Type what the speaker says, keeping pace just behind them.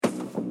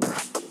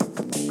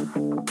Hey,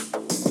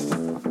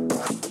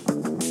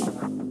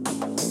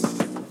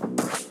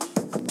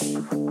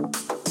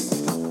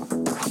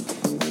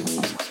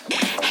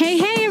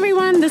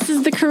 everyone. This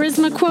is the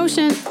Charisma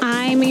Quotient.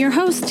 I'm your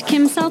host,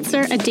 Kim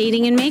Seltzer, a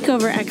dating and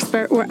makeover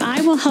expert, where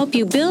I will help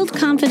you build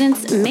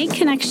confidence, make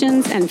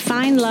connections, and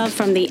find love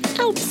from the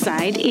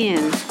outside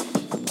in.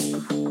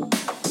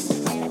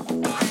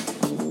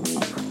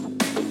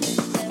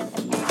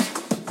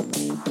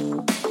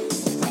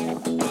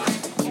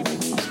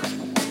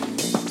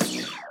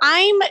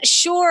 I'm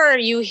sure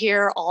you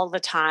hear all the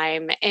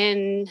time,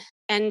 and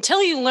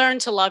until you learn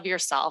to love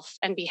yourself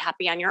and be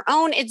happy on your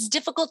own, it's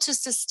difficult to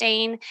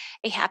sustain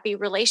a happy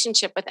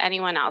relationship with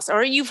anyone else.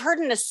 Or you've heard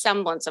a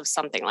semblance of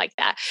something like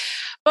that.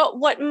 But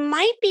what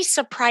might be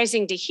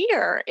surprising to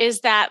hear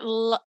is that,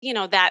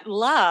 that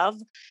love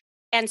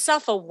and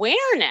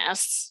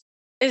self-awareness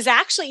is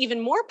actually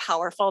even more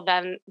powerful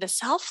than the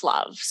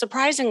self-love,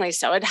 surprisingly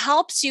so. It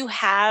helps you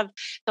have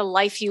the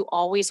life you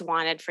always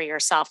wanted for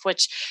yourself,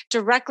 which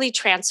directly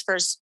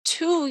transfers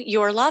to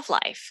your love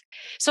life.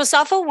 So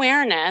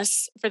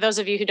self-awareness, for those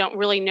of you who don't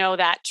really know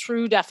that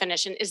true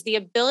definition, is the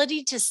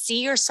ability to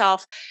see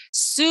yourself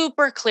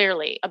super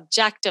clearly,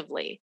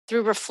 objectively,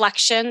 through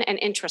reflection and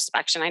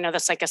introspection. I know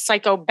that's like a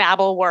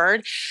psychobabble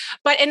word,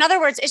 but in other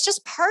words, it's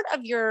just part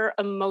of your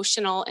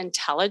emotional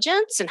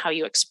intelligence and how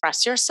you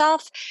express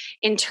yourself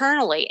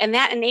internally. And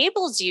that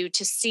enables you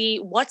to see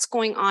what's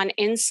going on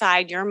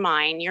inside your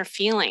mind, your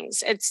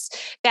feelings. It's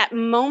that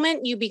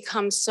moment you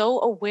become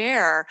so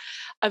aware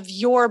of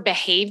your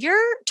behavior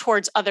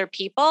towards other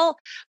people,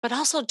 but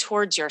also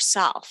towards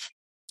yourself.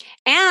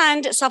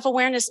 And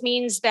self-awareness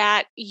means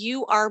that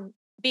you are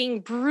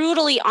being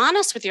brutally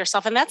honest with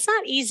yourself. And that's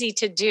not easy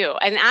to do.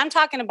 And I'm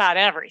talking about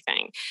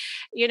everything,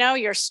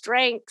 your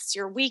strengths,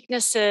 your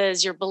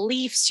weaknesses, your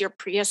beliefs, your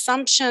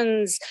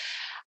pre-assumptions,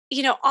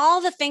 all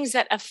the things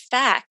that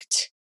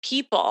affect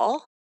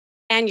people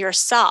and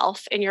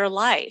yourself in your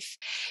life.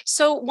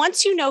 So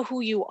once you know who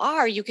you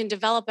are, you can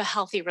develop a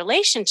healthy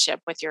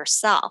relationship with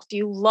yourself.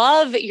 You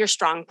love your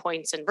strong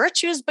points and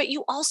virtues, but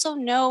you also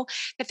know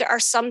that there are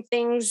some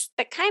things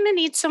that kind of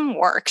need some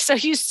work. So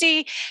you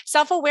see,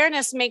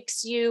 self-awareness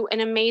makes you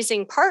an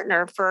amazing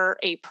partner for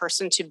a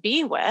person to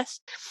be with.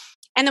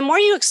 And the more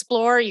you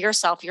explore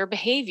yourself, your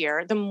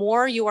behavior, the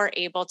more you are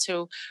able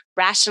to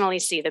rationally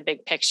see the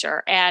big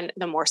picture and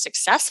the more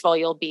successful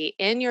you'll be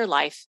in your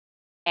life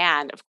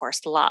and, of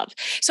course, love.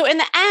 So in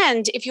the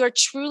end, if you're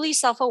truly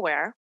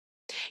self-aware,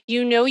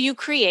 you know you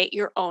create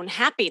your own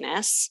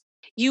happiness.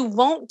 You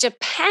won't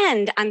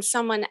depend on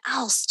someone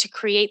else to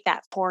create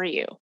that for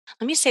you.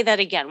 Let me say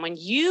that again. When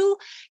you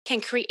can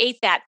create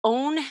that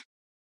own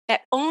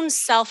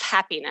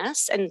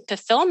self-happiness and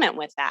fulfillment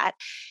with that,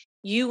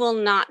 you will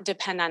not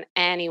depend on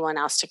anyone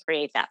else to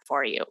create that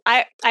for you.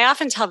 I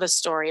often tell this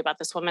story about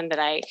this woman that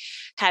I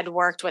had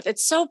worked with.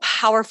 It's so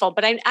powerful,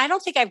 but I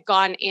don't think I've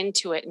gone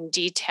into it in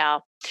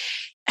detail.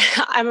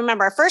 I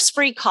remember our first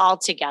free call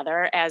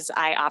together, as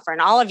I offer, and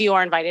all of you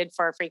are invited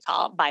for a free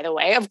call, by the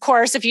way, of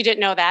course, if you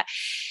didn't know that.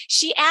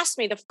 She asked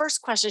me the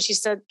first question. She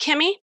said,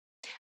 Kimmy,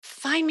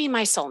 find me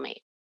my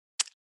soulmate.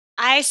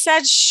 I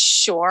said,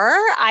 sure,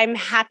 I'm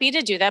happy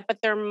to do that, but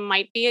there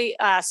might be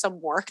some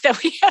work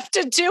that we have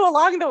to do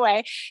along the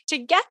way to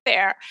get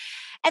there.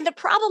 And the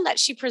problem that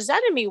she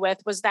presented me with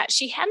was that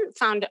she hadn't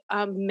found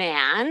a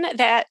man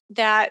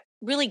that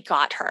really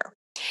got her.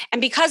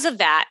 And because of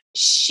that,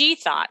 she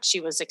thought she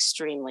was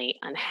extremely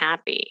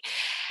unhappy.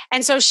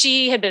 And so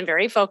she had been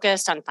very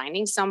focused on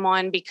finding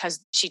someone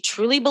because she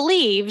truly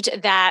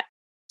believed that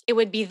it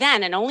would be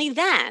then and only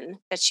then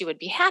that she would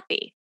be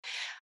happy.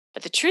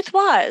 But the truth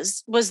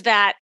was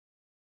that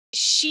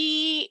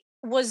she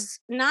was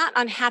not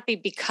unhappy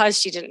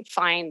because she didn't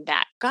find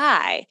that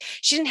guy.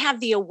 She didn't have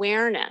the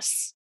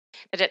awareness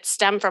that it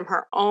stemmed from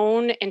her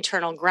own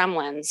internal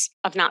gremlins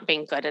of not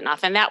being good enough.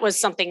 And that was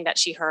something that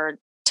she heard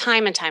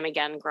time and time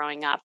again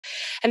growing up.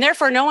 And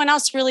therefore, no one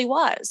else really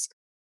was.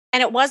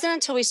 And it wasn't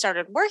until we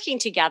started working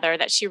together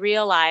that she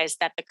realized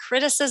that the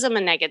criticism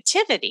and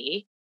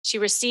negativity she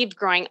received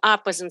growing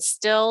up was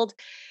instilled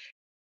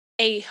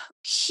a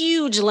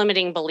huge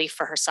limiting belief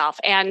for herself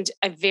and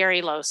a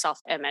very low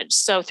self-image.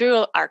 So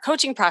through our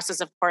coaching process,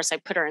 of course, I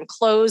put her in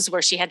clothes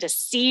where she had to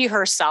see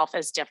herself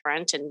as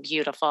different and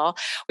beautiful.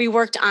 We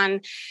worked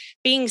on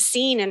being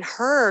seen and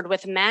heard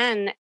with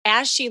men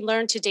as she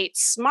learned to date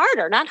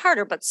smarter, not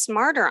harder, but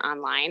smarter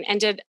online, and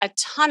did a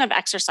ton of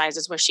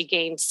exercises where she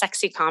gained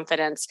sexy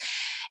confidence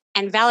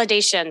and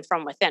validation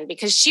from within,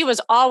 because she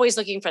was always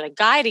looking for the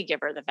guy to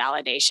give her the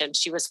validation.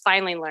 She was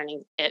finally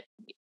learning it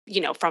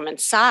from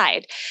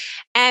inside.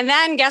 And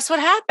then guess what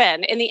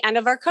happened? In the end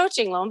of our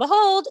coaching, lo and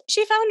behold,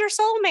 she found her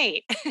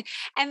soulmate.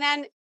 And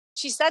then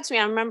she said to me,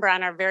 I remember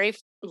on our very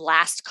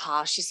last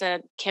call, she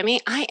said,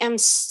 Kimmy, I am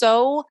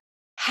so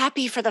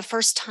happy for the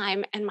first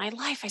time in my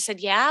life. I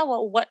said, yeah,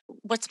 well,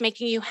 what's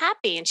making you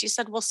happy? And she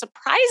said, well,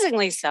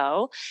 surprisingly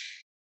so,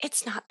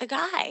 it's not the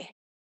guy.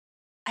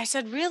 I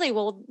said, really?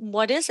 Well,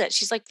 what is it?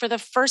 She's like, for the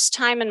first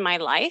time in my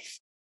life,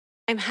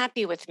 I'm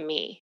happy with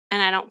me.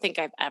 And I don't think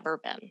I've ever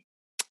been.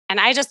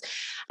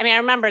 And I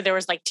remember there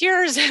was like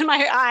tears in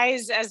my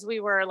eyes as we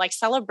were like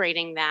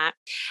celebrating that.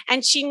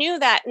 And she knew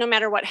that no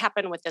matter what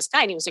happened with this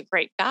guy, and he was a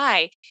great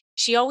guy,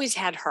 she always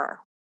had her.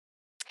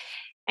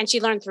 And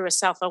she learned through a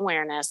self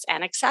awareness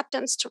and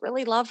acceptance to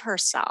really love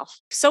herself.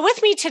 So,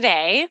 with me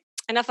today,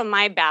 enough of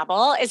my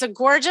babble, is a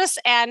gorgeous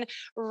and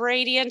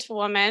radiant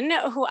woman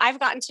who I've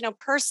gotten to know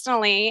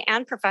personally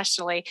and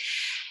professionally.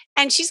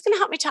 And she's going to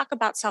help me talk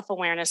about self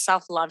awareness,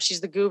 self love.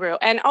 She's the guru.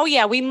 And oh,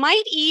 yeah, we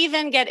might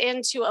even get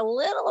into a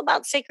little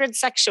about sacred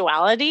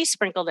sexuality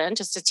sprinkled in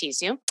just to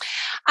tease you.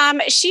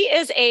 She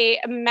is a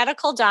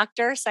medical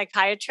doctor,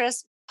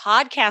 psychiatrist,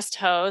 podcast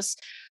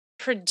host,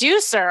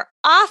 producer,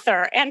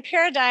 author, and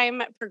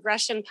paradigm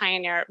progression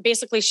pioneer.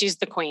 Basically, she's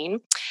the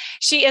queen.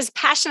 She is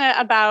passionate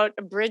about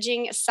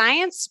bridging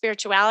science,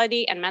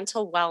 spirituality, and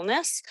mental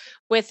wellness.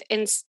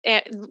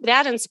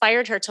 That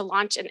inspired her to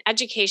launch an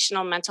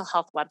educational mental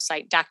health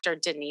website,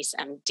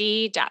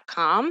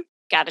 drDenisemD.com.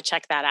 Got to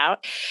check that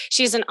out.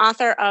 She's an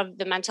author of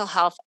The Mental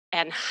Health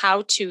and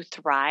How to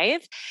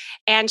Thrive,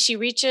 and she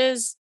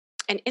reaches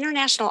an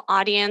international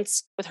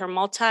audience with her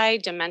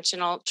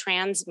multi-dimensional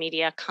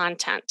transmedia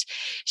content.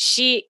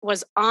 She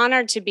was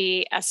honored to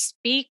be a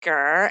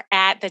speaker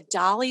at the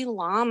Dalai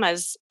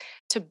Lama's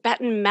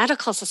Tibetan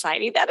Medical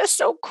Society. That is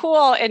so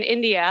cool, in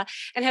India,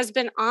 and has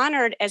been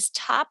honored as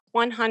top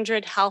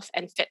 100 health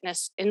and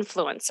fitness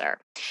influencer.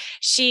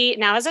 She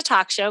now has a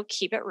talk show,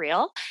 Keep It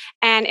Real,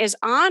 and is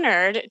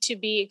honored to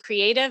be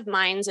Creative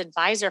Minds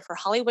Advisor for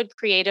Hollywood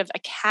Creative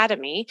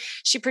Academy.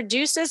 She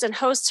produces and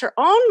hosts her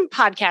own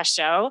podcast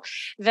show,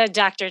 The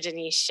Dr.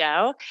 Denise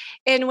Show,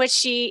 in which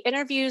she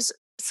interviews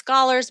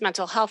scholars,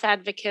 mental health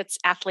advocates,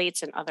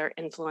 athletes, and other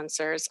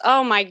influencers.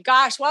 Oh my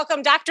gosh,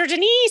 welcome, Dr.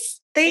 Denise.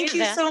 Thank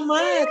you so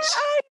much.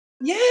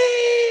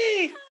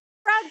 Yay!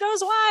 Crowd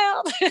goes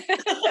wild.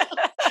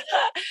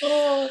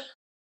 Oh.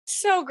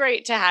 So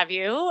great to have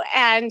you.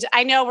 And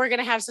I know we're going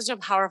to have such a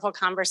powerful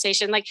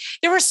conversation. Like,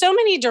 there were so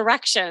many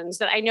directions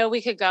that I know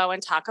we could go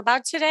and talk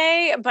about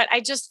today, but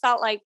I just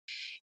felt like,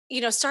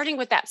 starting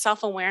with that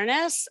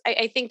self-awareness,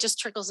 I think just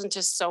trickles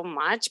into so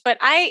much. But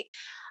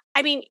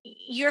I mean,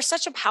 you're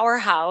such a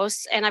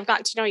powerhouse, and I've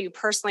gotten to know you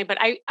personally, but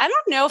I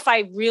don't know if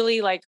I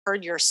really like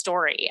heard your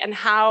story and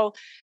how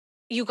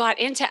you got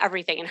into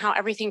everything and how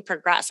everything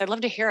progressed. I'd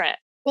love to hear it.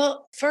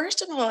 Well,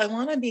 first of all, I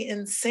want to be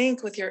in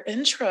sync with your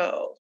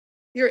intro.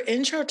 Your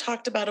intro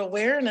talked about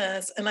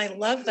awareness, and I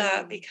love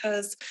that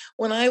because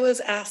when I was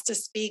asked to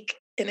speak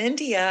in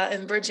India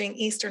and bridging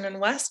Eastern and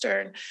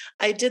Western,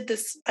 I did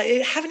this.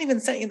 I haven't even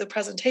sent you the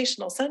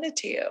presentation. I'll send it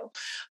to you.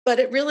 But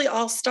it really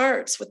all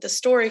starts with the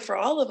story for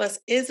all of us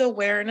is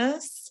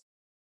awareness,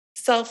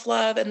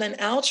 self-love, and then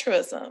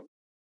altruism.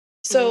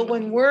 So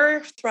when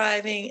we're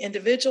thriving,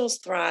 individuals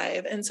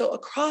thrive. And so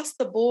across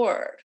the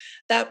board,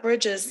 that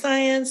bridges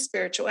science,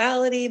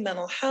 spirituality,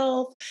 mental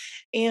health.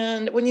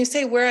 And when you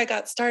say where I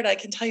got started, I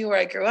can tell you where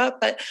I grew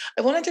up, but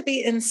I wanted to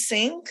be in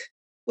sync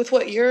with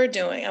what you're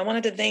doing. I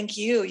wanted to thank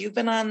you. You've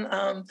been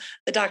on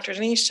the Dr.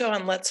 Denise show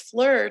on Let's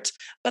Flirt,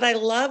 but I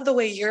love the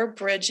way you're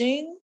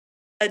bridging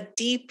a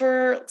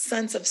deeper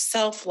sense of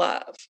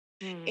self-love.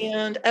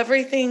 And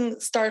everything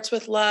starts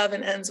with love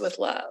and ends with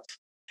love.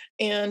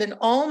 And in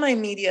all my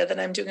media that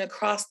I'm doing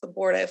across the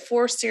board, I have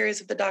 4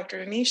 series of the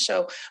Dr. Denise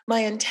show.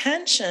 My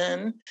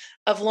intention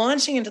of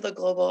launching into the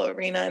global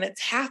arena, and it's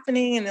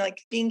happening, and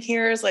like being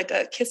here is like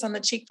a kiss on the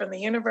cheek from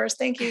the universe.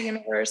 Thank you,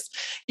 universe.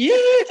 Yeah,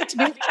 it's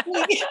me.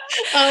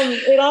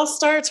 It all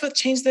starts with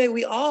change the way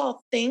we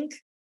all think,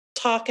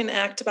 talk, and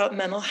act about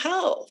mental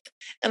health.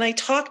 And I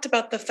talked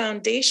about the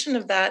foundation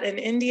of that in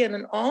India and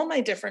in all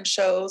my different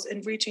shows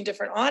and reaching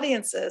different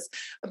audiences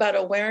about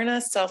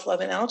awareness,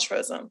 self-love, and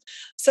altruism.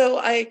 So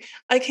I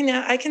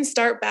can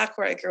start back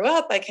where I grew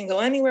up. I can go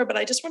anywhere, but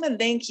I just want to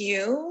thank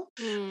you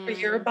for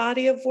your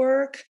body of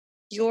work,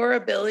 your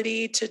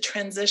ability to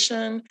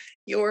transition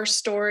your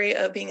story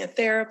of being a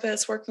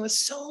therapist, working with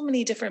so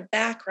many different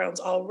backgrounds,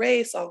 all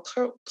race, all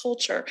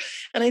culture.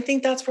 And I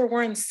think that's where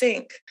we're in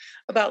sync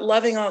about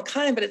loving all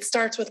kind, but it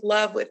starts with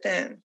love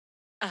within.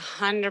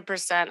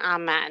 100%.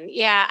 Amen.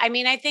 Yeah. I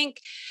mean, I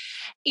think,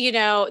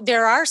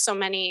 there are so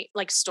many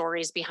like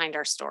stories behind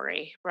our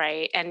story,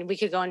 right? And we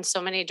could go in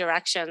so many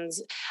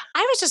directions.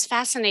 I was just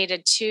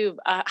fascinated too,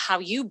 how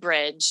you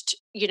bridged,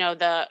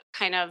 the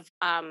kind of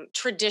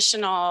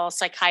traditional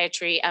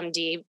psychiatry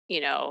MD,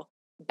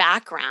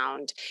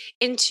 background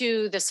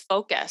into this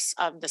focus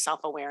of the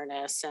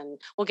self-awareness,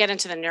 and we'll get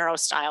into the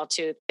neurostyle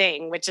too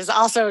thing, which is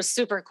also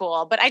super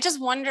cool. But I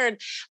just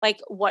wondered like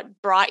what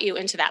brought you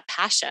into that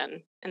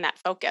passion and that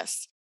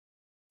focus.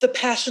 The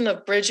passion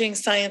of bridging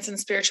science and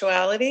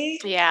spirituality.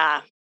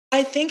 Yeah.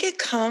 I think it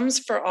comes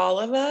for all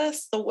of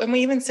us. So when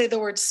we even say the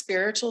word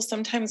spiritual,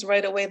 sometimes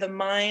right away, the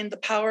mind, the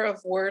power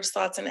of words,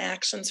 thoughts, and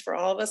actions for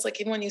all of us. Like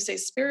even when you say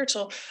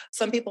spiritual,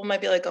 some people might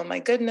be like, oh my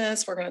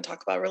goodness, we're going to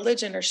talk about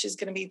religion, or she's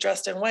going to be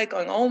dressed in white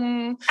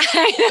going,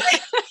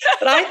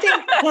 But I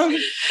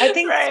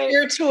think Right.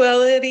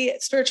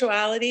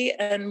 spirituality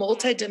and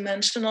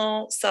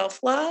multidimensional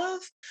self-love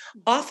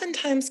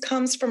oftentimes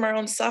comes from our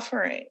own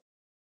suffering.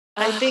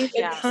 I Oh, think at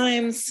yes.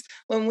 times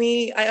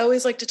I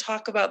always like to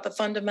talk about the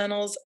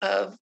fundamentals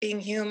of being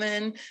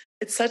human.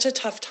 It's such a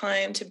tough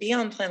time to be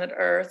on planet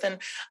Earth. And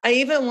I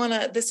even want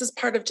to, this is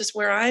part of just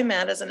where I'm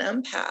at as an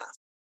empath,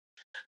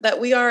 that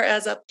we are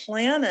as a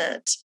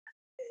planet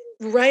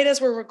right as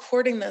we're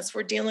recording this,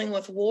 we're dealing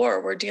with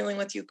war. We're dealing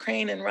with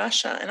Ukraine and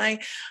Russia. And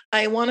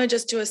I want to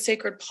just do a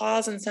sacred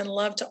pause and send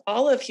love to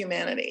all of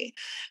humanity.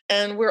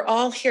 And we're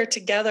all here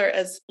together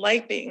as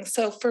light beings.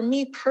 So for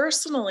me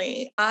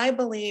personally, I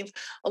believe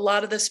a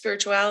lot of the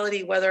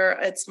spirituality, whether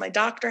it's my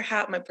doctor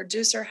hat, my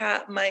producer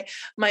hat,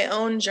 my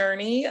own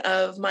journey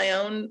of my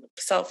own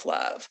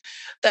self-love,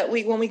 that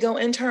when we go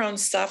into our own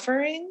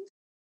suffering,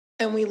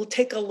 and we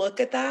take a look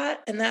at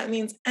that, and that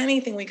means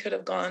anything we could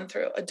have gone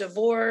through, a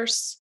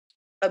divorce,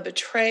 a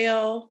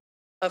betrayal,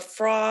 a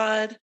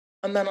fraud,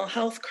 a mental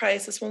health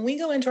crisis, when we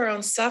go into our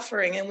own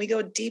suffering and we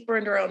go deeper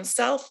into our own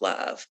self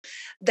love,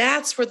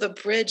 that's where the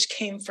bridge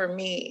came for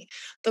me.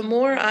 The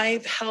more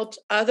I've helped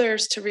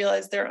others to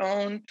realize their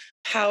own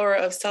power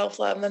of self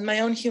love and my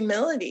own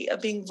humility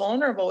of being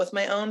vulnerable with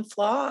my own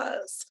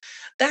flaws,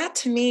 that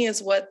to me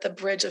is what the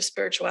bridge of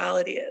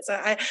spirituality is.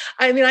 I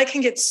mean, I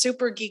can get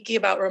super geeky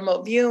about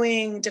remote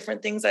viewing,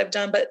 different things I've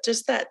done, but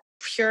just that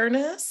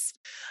pureness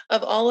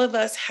of all of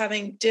us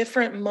having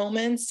different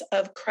moments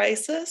of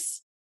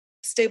crisis,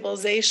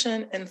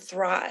 stabilization, and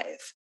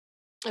thrive.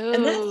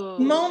 And that's Ooh,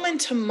 moment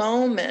to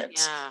moment,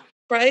 yeah.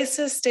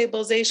 crisis,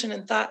 stabilization,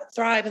 and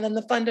thrive. And then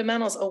the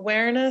fundamentals,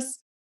 awareness,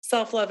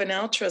 self love, and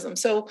altruism.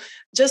 So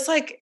just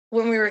like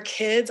when we were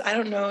kids, I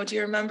don't know, do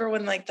you remember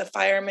when like the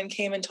fireman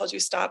came and told you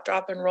stop,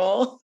 drop, and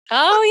roll?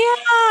 Oh,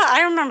 yeah.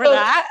 I remember So,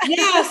 that.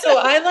 yeah, so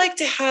I like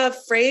to have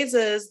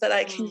phrases that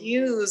I can Mm.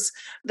 use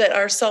that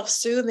are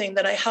self-soothing,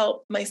 that I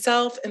help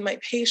myself and my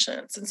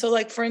patients. And so,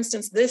 like, for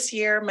instance, this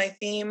year, my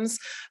themes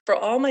for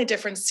all my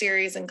different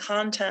series and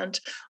content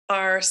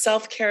are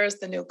self-care is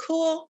the new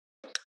cool,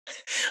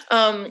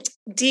 um,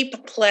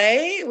 deep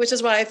play, which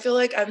is why I feel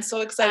like I'm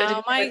so excited to Oh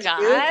be my with you.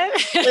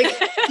 God. Like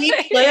deep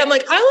play, I'm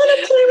like, I want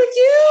to play with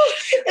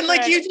you. And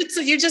like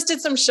Right. you just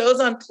did some shows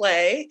on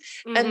play,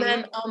 and Mhm.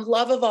 then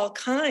love of all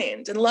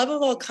kind. And love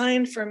of all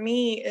kind for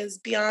me is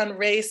beyond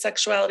race,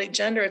 sexuality,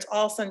 gender. It's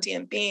all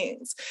sentient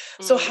beings.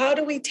 So Mm. how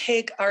do we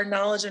take our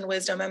knowledge and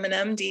wisdom? I'm an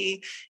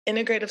MD,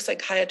 integrative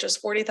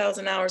psychiatrist,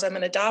 40,000 hours. I'm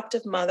an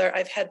adoptive mother.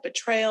 I've had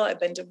betrayal. I've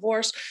been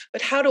divorced.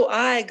 But how do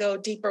I go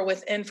deeper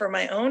within for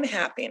my own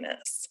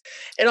happiness?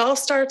 It all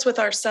starts with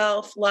our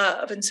self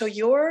love. And so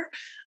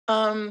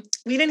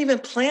we didn't even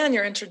plan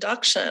your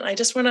introduction. I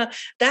just want to,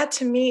 that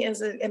to me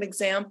is an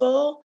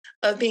example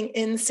of being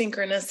in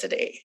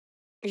synchronicity.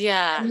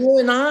 Yeah. And you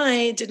and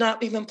I did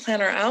not even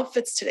plan our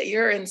outfits today.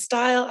 You're in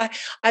style.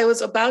 I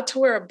was about to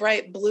wear a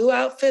bright blue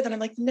outfit, and I'm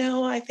like,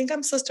 no, I think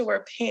I'm supposed to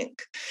wear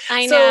pink.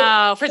 I So,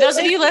 know. For those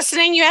of you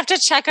listening, you have to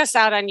check us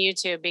out on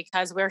YouTube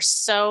because we're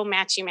so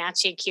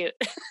matchy cute.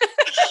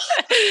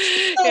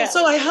 Yeah.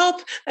 so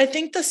I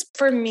think this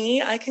for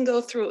me, I can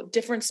go through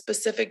different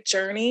specific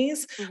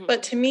journeys, Mhm.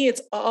 but to me,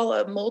 it's all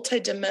a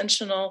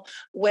multidimensional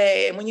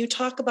way. And when you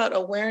talk about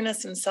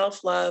awareness and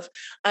self love,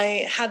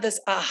 I had this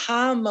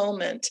aha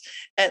moment.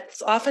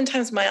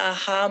 Oftentimes, my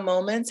aha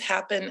moments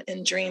happen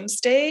in dream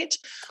state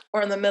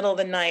or in the middle of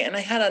the night. And I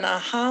had an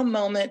aha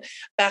moment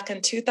back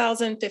in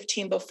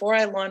 2015 before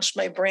I launched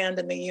my brand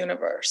in the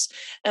universe.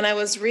 And I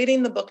was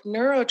reading the book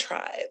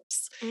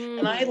Neurotribes.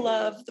 And I Mm.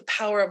 love the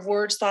power of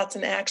words, thoughts,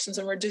 and actions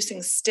and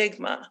reducing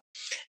stigma.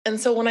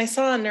 And so when I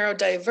saw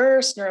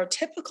neurodiverse,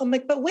 neurotypical, I'm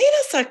like, but wait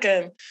a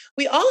second,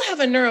 we all have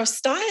a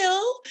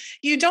neurostyle.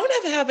 You don't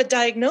have to have a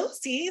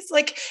diagnosis.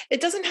 Like it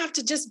doesn't have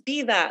to just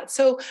be that.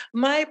 So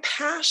my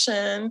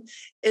passion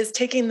is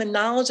taking the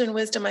knowledge and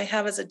wisdom I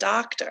have as a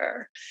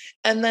doctor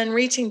and then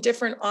reaching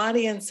different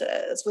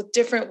audiences with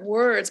different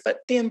words,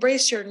 but they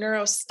embrace your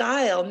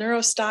neurostyle.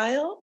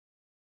 Neurostyle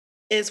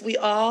is we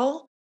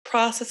all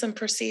process and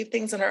perceive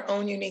things in our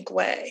own unique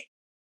way.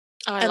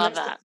 Oh, I And love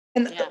that's that.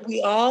 Yeah.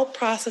 we all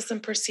process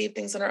and perceive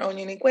things in our own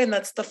unique way. And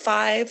that's the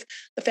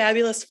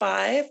fabulous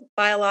five: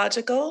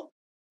 biological,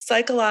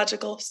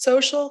 psychological,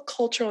 social,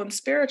 cultural, and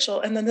spiritual.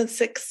 And then the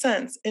sixth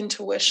sense,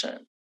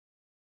 intuition.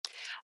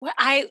 Well,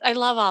 I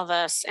love all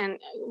this, and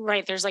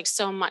right, there's like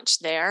so much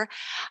there.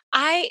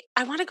 I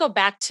want to go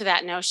back to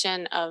that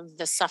notion of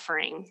the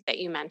suffering that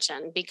you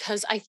mentioned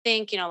because I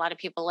think, a lot of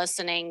people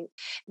listening,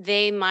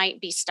 they might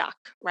be stuck,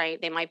 right?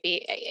 They might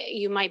be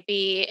you might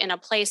be in a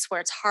place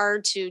where it's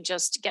hard to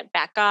just get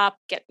back up,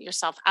 get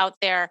yourself out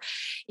there.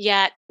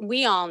 Yet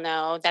we all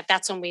know that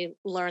that's when we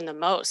learn the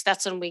most.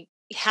 That's when we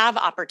have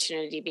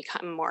opportunity to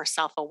become more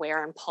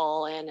self-aware and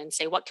pull in and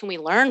say what can we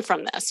learn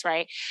from this,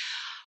 right?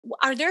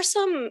 Are there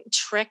some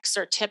tricks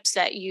or tips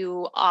that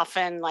you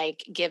often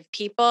like give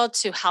people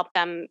to help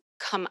them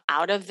come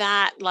out of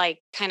that like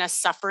kind of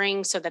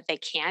suffering so that they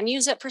can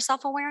use it for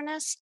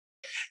self-awareness?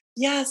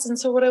 Yes. And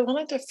so, what I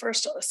wanted to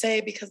first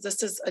say, because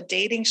this is a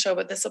dating show,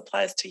 but this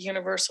applies to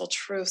universal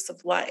truths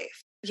of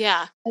life.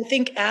 Yeah. I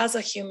think as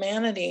a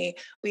humanity,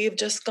 we've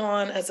just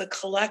gone as a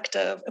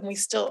collective, and we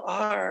still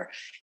are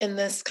in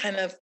this kind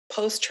of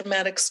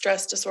post-traumatic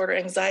stress disorder,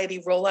 anxiety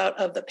rollout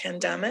of the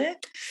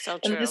pandemic. So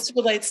true. And this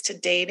relates to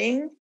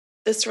dating.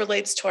 This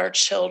relates to our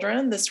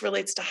children. This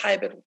relates to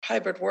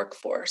hybrid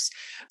workforce.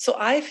 So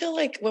I feel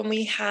like when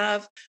we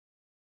have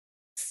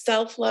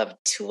self-love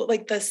tool,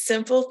 like the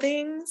simple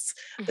things,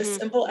 the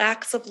simple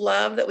acts of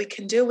love that we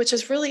can do, which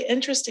is really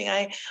interesting.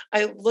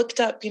 I looked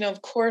up,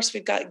 of course,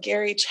 we've got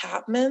Gary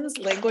Chapman's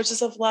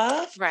Languages of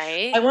Love.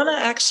 Right. I want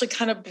to actually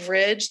kind of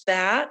bridge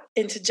that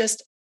into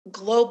just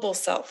global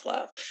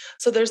self-love.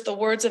 So there's the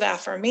words of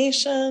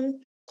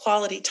affirmation,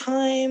 quality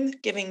time,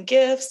 giving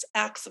gifts,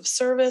 acts of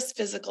service,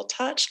 physical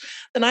touch.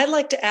 Then I'd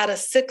like to add a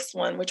sixth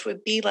one, which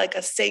would be like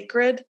a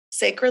sacred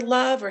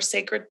love, or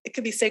sacred, it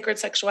could be sacred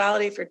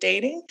sexuality for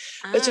dating,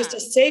 but just a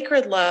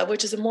sacred love,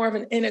 which is more of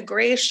an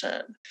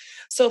integration.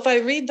 So if I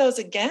read those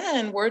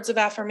again, words of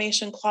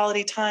affirmation,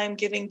 quality time,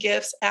 giving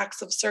gifts,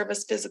 acts of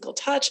service, physical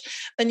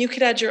touch, then you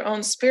could add your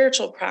own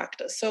spiritual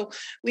practice. So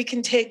we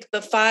can take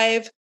the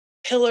 5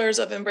 pillars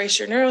of Embrace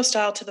Your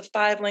Neurostyle to the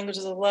 5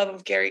 languages of love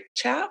of Gary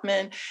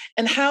Chapman.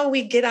 And how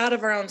we get out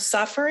of our own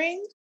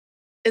suffering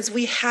is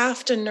we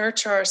have to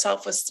nurture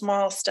ourselves with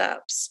small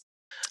steps.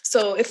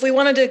 So if we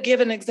wanted to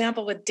give an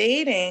example with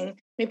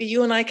dating, maybe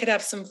you and I could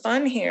have some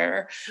fun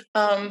here.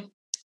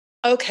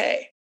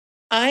 Okay,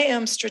 I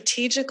am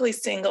strategically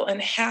single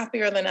and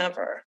happier than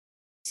ever.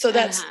 So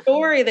that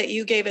story that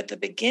you gave at the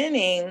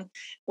beginning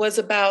was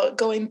about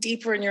going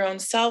deeper in your own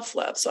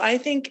self-love. So I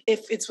think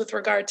if it's with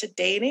regard to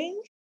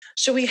dating,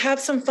 should we have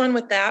some fun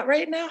with that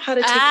right now? How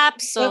to take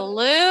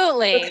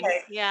Absolutely.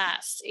 Okay.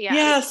 Yes.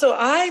 Yeah. So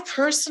I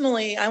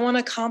want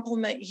to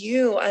compliment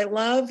you.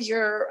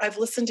 I've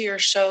listened to your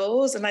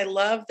shows and I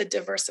love the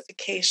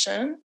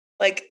diversification,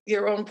 like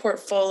your own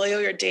portfolio,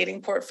 your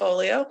dating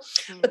portfolio.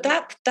 But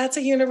that's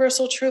a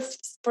universal truth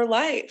for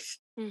life.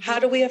 How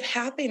do we have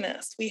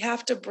happiness? We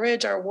have to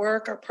bridge our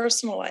work, our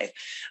personal life.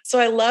 So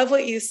I love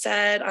what you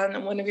said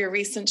on one of your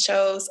recent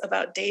shows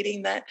about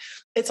dating, that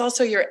it's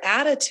also your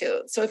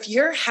attitude. So if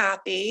you're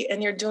happy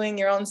and you're doing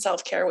your own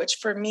self-care, which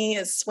for me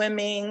is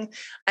swimming,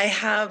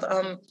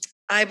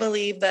 I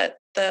believe that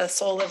the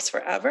soul lives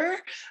forever.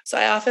 So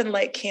I often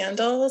light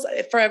candles.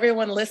 For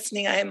everyone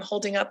listening, I am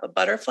holding up a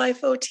butterfly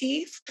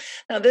motif.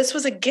 Now, this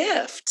was a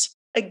gift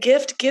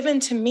given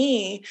to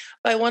me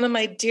by one of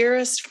my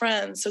dearest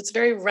friends. So it's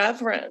very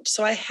reverent.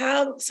 So I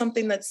have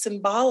something that's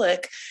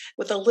symbolic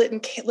with a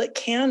lit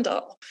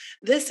candle.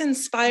 This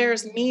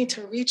inspires me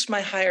to reach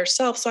my higher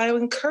self. So I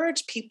would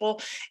encourage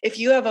people, if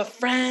you have a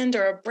friend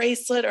or a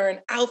bracelet or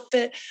an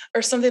outfit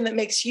or something that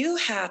makes you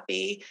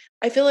happy,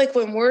 I feel like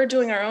when we're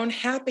doing our own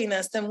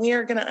happiness, then we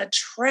are going to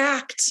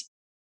attract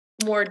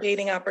more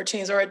dating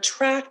opportunities or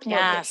attract more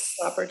business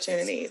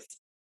opportunities.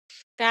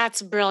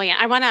 That's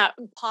brilliant. I want to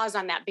pause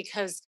on that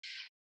because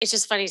it's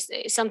just funny.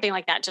 Something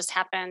like that just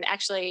happened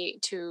actually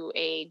to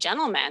a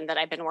gentleman that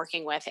I've been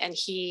working with. And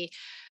he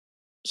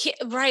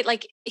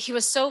like he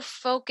was so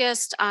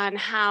focused on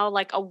how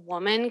like a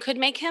woman could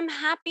make him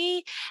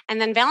happy. And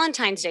then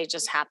Valentine's Day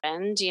just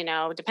happened,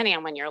 depending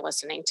on when you're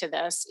listening to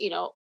this,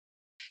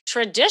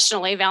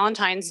 traditionally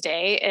Valentine's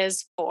Day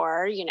is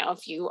for,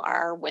 if you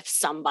are with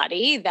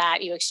somebody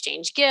that you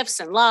exchange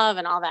gifts and love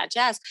and all that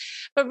jazz.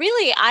 But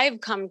really,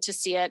 I've come to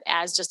see it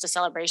as just a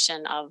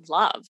celebration of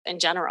love in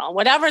general,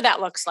 whatever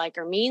that looks like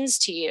or means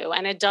to you.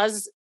 And it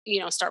does,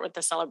 start with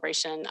the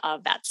celebration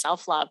of that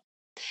self-love.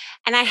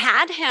 And I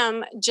had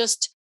him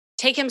just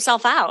take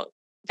himself out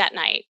that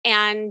night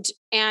and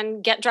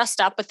get dressed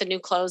up with the new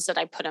clothes that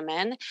I put him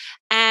in.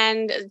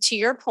 And to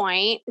your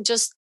point,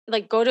 just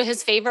like go to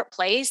his favorite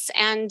place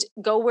and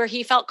go where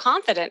he felt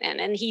confident in.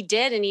 And he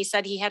did. And he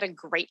said he had a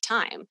great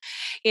time,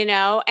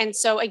 And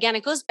so again,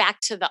 it goes back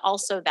to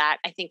also that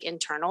I think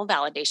internal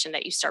validation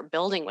that you start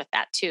building with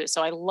that too.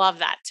 So I love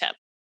that tip.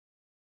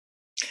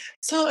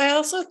 So I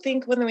also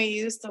think when we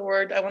use the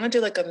word, I want to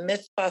do like a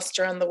myth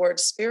buster on the word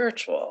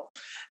spiritual.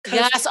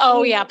 Yes.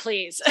 Oh yeah,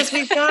 please. Because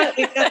we've got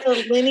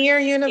the linear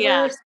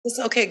universe.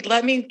 Yeah. Okay,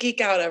 let me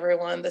geek out,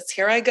 everyone.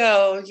 Here I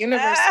go.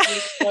 Universe.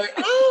 By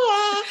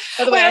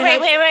the way,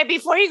 wait.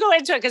 Before you go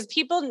into it, because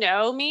people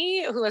know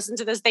me who listen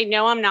to this, they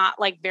know I'm not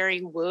like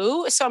very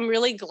woo. So I'm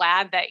really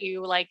glad that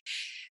you like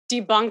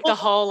debunk the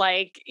whole Well,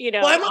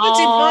 I want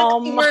to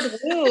debunk the word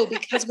woo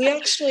because we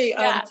actually,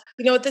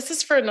 this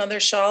is for another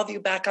show. I'll be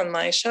back on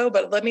my show,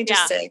 but let me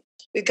just say,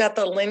 we've got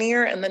the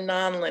linear and the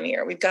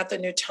nonlinear. We've got the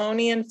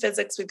Newtonian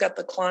physics. We've got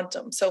the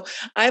quantum. So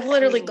I've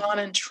literally gone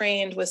and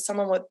trained with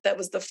someone that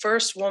was the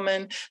first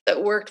woman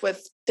that worked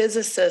with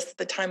physicists at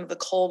the time of the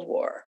Cold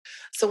War.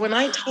 So when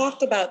I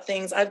talked about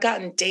things, I've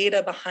gotten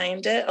data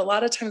behind it. A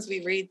lot of times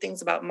we read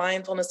things about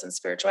mindfulness and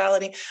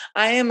spirituality.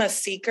 I am a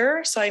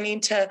seeker, so I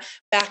need to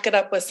back it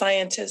up with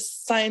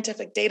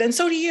scientific data. And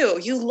so do you.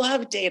 You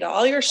love data.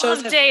 All your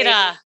shows have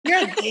data.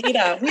 You're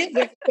data.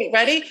 Wait,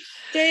 ready?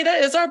 Data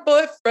is our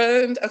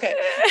boyfriend. Okay.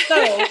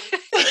 So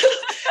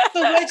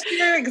So what's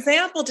your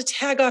example to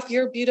tag off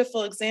your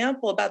beautiful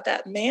example about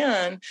that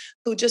man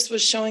who just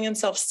was showing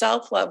himself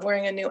self-love,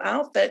 wearing a new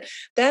outfit?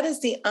 That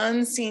is the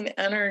unseen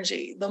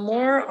energy. The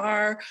more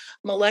our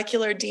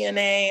molecular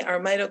DNA, our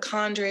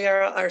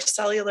mitochondria, our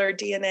cellular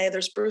DNA,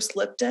 there's Bruce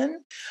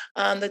Lipton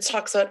that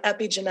talks about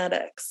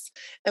epigenetics.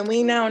 And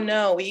we now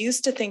know, we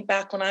used to think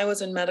back when I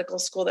was in medical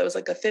school, that was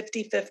like a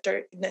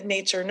 50-50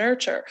 nature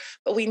nurture.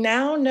 But we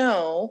now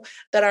know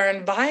that our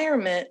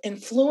environment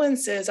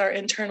influences our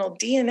internal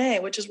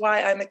DNA, which is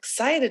why I'm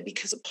excited,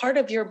 because a part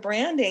of your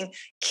branding,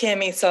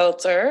 Kimmy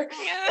Seltzer,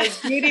 is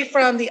beauty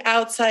from the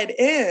outside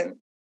in.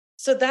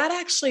 So that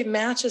actually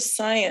matches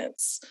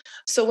science.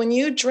 So when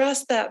you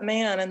dress that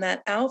man in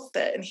that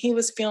outfit and he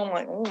was feeling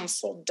like, oh, I'm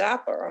so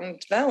dapper on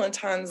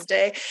Valentine's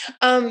Day,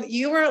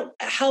 you were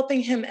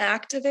helping him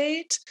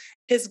activate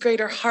his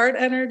greater heart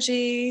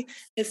energy,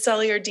 his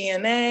cellular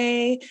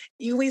DNA.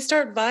 We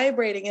start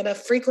vibrating at a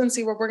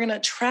frequency where we're going to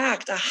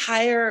attract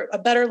a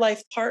better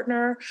life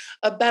partner,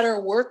 a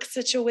better work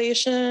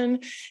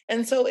situation.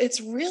 And so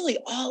it's really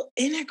all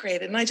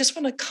integrated. And I just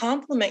want to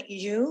compliment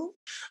you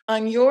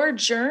on your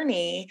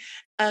journey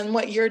and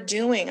what you're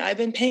doing.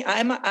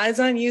 I'm eyes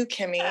on you,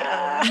 Kimmy.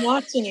 I'm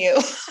watching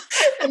you.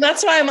 And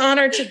that's why I'm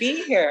honored to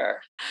be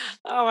here.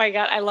 Oh my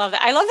God. I love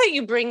that. I love that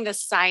you bring the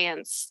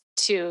science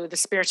to the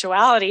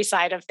spirituality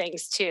side of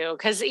things too.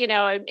 Cause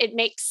it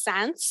makes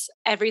sense,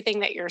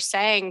 everything that you're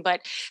saying,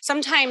 but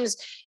sometimes,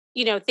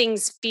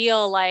 things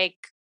feel like,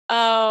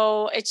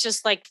 oh, it's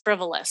just like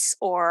frivolous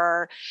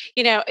or,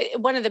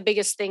 one of the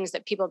biggest things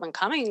that people have been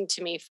coming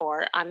to me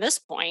for on this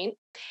point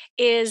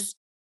is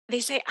they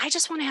say, I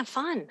just want to have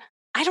fun.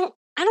 I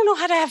don't know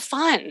how to have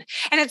fun.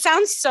 And it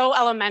sounds so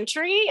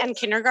elementary and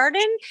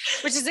kindergarten,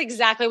 which is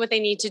exactly what they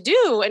need to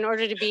do in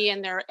order to be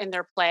in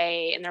their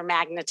play and their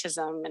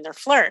magnetism and their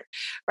flirt,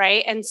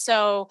 right? And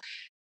so,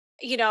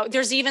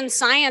 there's even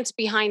science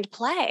behind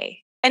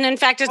play. And in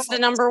fact, it's the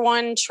number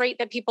one trait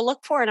that people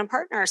look for in a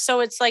partner. So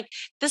it's like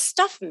this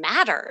stuff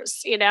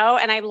matters, and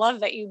I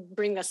love that you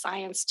bring the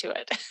science to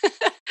it.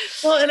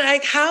 Well, and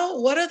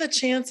what are the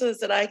chances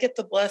that I get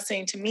the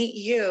blessing to meet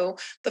you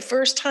the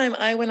first time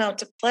I went out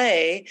to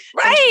play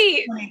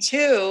Right. in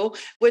 2022,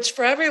 which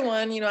for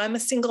everyone, I'm a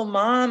single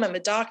mom, I'm a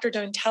doctor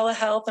doing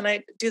telehealth, and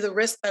I do the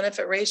risk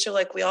benefit ratio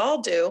like we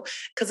all do,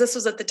 because this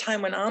was at the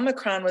time when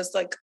Omicron was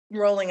like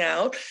rolling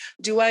out.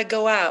 Do I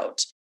go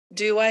out?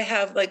 Do I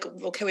have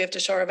okay, we have to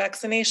show our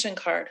vaccination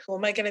card. Who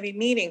am I going to be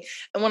meeting?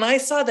 And when I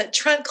saw that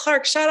Trent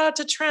Clark, shout out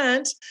to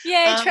Trent.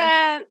 Yay,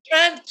 Trent.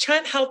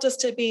 Trent helped us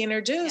to be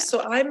introduced. Yeah.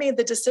 So I made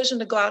the decision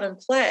to go out and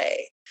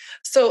play.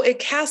 So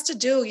it has to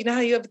do, how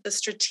you have the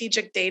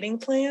strategic dating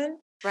plan?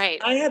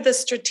 Right. I had this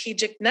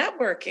strategic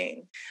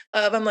networking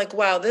I'm like,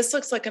 wow, this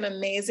looks like an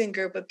amazing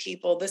group of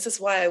people. This is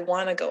why I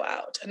want to go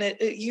out. And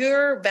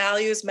your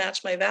values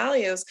match my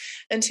values.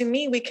 And to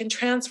me, we can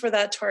transfer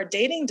that to our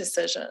dating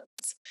decisions.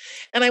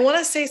 And I want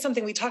to say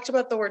something. We talked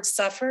about the word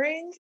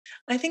suffering.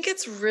 I think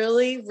it's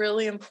really,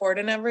 really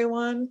important,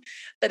 everyone,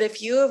 that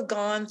if you have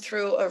gone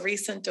through a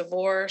recent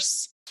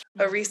divorce,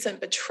 a recent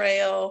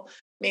betrayal,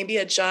 maybe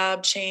a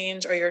job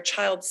change, or your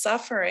child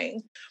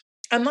suffering,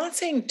 I'm not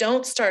saying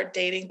don't start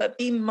dating, but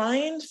be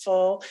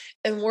mindful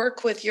and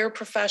work with your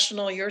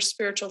professional, your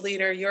spiritual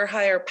leader, your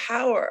higher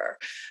power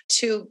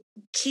to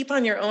keep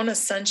on your own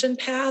ascension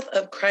path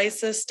of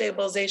crisis,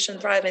 stabilization,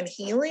 thrive, and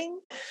healing.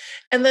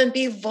 And then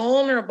be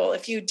vulnerable.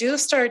 If you do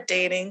start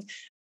dating,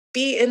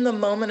 be in the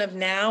moment of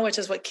now, which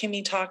is what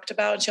Kimmy talked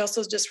about. And she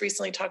also just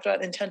recently talked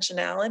about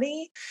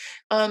intentionality.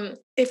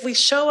 If we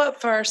show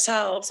up for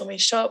ourselves and we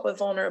show up with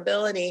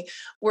vulnerability,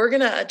 we're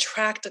going to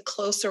attract a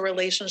closer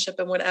relationship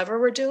in whatever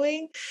we're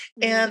doing.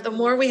 And the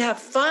more we have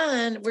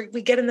fun,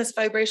 we get in this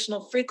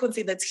vibrational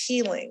frequency that's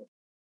healing.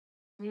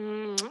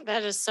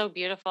 That is so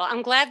beautiful.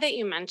 I'm glad that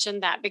you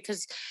mentioned that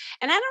because,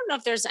 and I don't know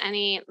if there's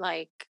any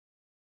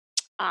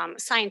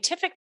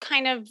scientific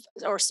kind of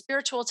or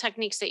spiritual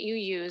techniques that you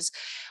use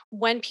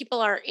when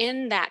people are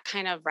in that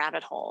kind of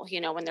rabbit hole,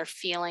 when they're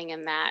feeling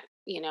in that,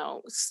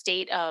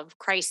 state of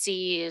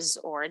crises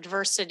or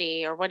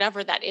adversity or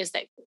whatever that is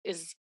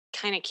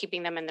kind of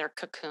keeping them in their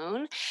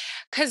cocoon.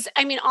 Because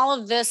I mean, all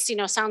of this,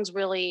 sounds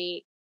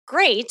really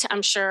great.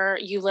 I'm sure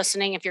you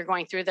listening, if you're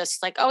going through this,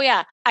 like, oh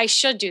yeah, I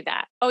should do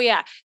that. Oh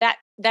yeah,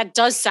 that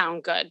does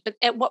sound good. But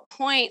at what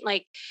point,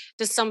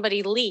 does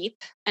somebody leap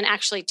and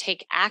actually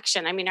take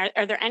action? I mean,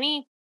 are there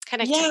any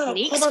kind of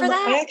techniques for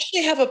that? I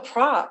actually have a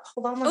prop.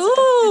 Hold on one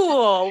second.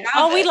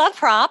 Ooh, we love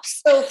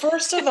props. So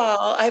first of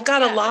all, I've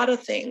got a lot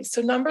of things.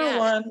 So number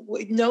one,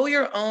 know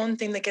your own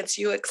thing that gets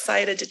you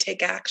excited to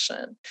take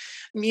action.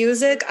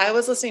 Music. I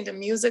was listening to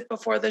music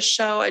before this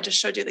show. I just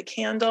showed you the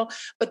candle.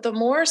 But the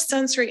more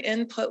sensory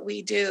input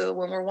we do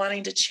when we're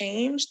wanting to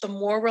change, the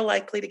more we're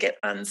likely to get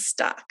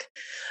unstuck.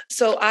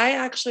 So I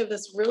actually have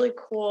this really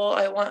cool,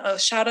 I want a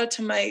shout out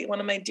to one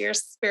of my dear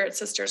spirit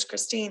sisters,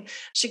 Christine.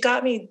 She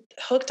got me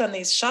hooked on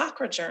these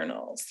chakra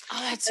journals. Oh,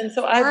 that's and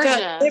so gorgeous. I've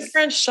got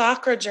different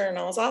chakra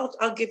journals.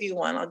 I'll give you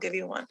one.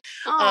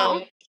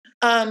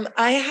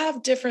 I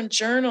have different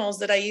journals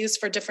that I use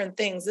for different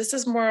things. This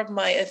is more of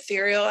my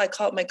ethereal. I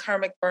call it my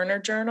karmic burner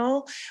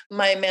journal,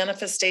 my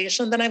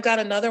manifestation. Then I've got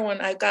another one.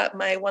 I've got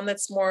my one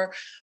that's more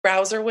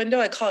browser window.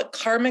 I call it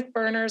karmic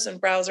burners and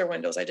browser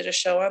windows. I did a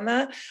show on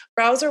that.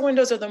 Browser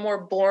windows are the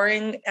more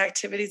boring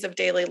activities of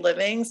daily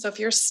living. So if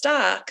you're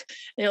stuck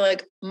and you're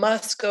like,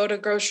 must go to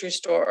grocery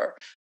store,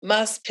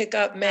 must pick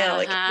up mail,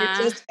 like if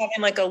you're just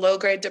having like a low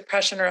grade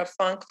depression or a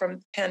funk from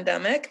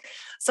pandemic,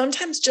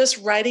 sometimes just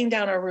writing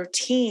down a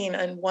routine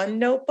on one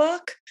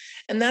notebook.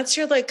 And that's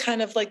your like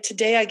kind of like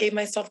today I gave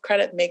myself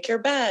credit, make your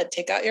bed,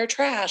 take out your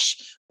trash.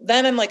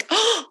 Then I'm like,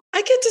 oh,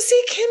 I get to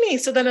see Kimmy.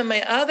 So then in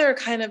my other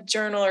kind of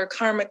journal or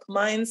karmic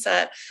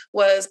mindset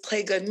was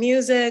play good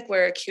music,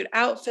 wear a cute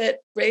outfit,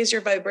 raise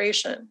your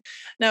vibration.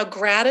 Now,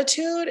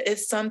 gratitude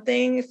is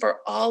something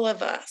for all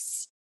of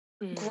us.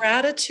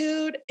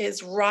 Gratitude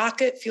is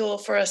rocket fuel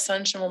for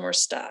ascension when we're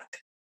stuck.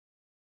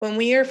 When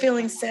we are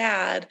feeling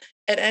sad,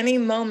 at any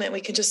moment,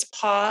 we can just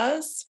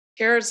pause.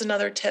 Here's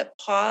another tip,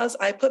 pause.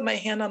 I put my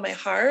hand on my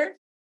heart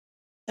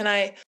and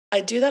I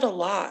do that a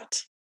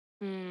lot.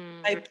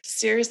 I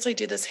seriously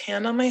do this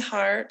hand on my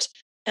heart.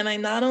 And I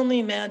not only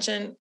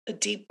imagine a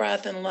deep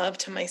breath and love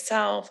to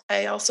myself,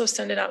 I also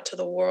send it out to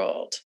the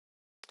world.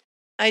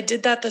 I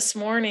did that this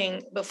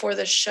morning before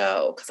the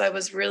show because I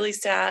was really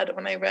sad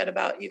when I read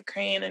about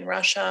Ukraine and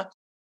Russia.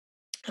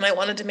 And I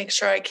wanted to make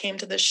sure I came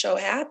to this show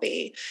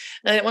happy.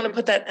 And I didn't want to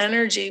put that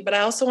energy, but I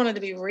also wanted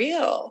to be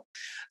real.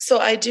 So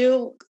I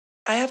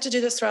have to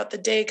do this throughout the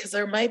day because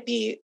there might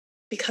be,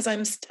 because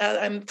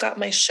I'm got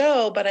my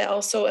show, but I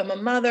also am a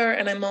mother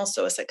and I'm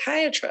also a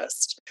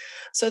psychiatrist.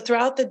 So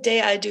throughout the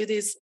day, I do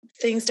these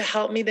things to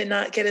help me to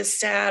not get as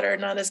sad or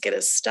not as get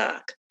as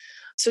stuck.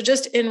 So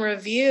just in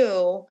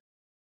review,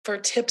 for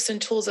tips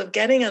and tools of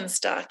getting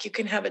unstuck, you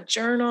can have a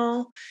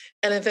journal.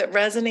 And if it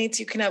resonates,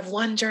 you can have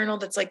one journal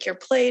that's like your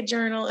play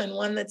journal and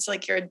one that's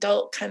like your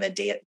adult kind of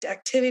day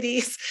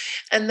activities.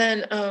 And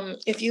then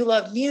if you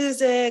love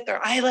music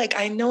or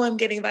I know I'm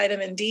getting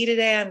vitamin D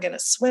today, I'm going to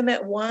swim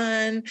at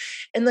 1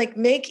 and like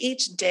make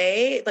each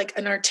day like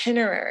an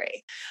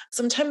itinerary.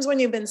 Sometimes when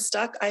you've been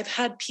stuck, I've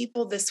had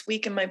people this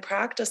week in my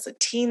practice, the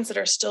teens that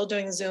are still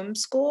doing Zoom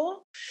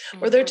school,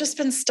 where they've just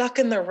been stuck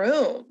in the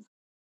room.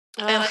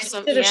 And I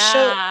did a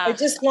show. I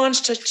just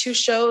launched 2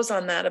 shows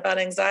on that about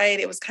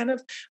anxiety. It was kind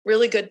of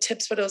really good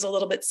tips, but it was a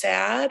little bit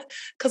sad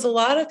because a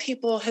lot of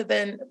people have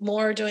been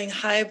more doing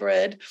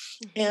hybrid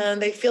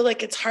and they feel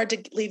like it's hard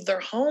to leave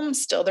their home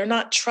still. They're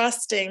not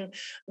trusting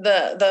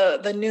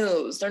the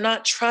news. They're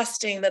not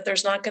trusting that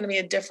there's not going to be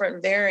a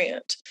different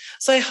variant.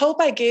 So I hope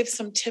I gave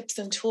some tips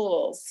and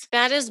tools.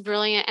 That is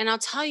brilliant. And I'll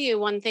tell you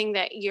one thing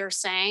that you're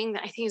saying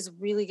that I think is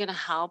really going to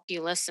help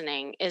you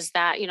listening is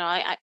that,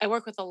 I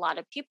work with a lot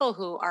of people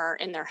who are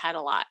in their head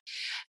a lot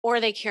or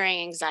they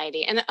carry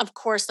anxiety. And of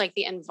course, like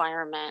the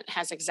environment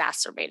has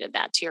exacerbated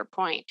that to your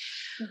point.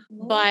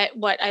 But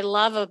what I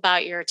love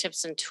about your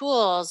tips and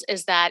tools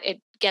is that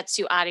it gets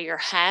you out of your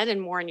head and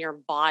more in your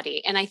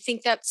body. And I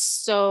think that's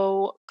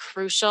so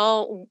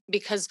crucial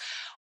because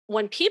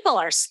when people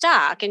are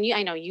stuck, and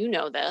I know you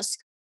know this,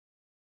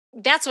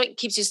 that's what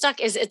keeps you stuck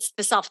is it's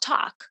the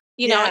self-talk.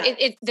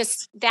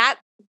 That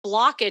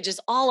blockage is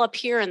all up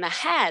here in the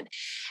head.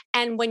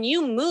 And when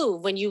you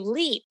move, when you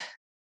leap,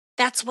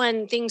 that's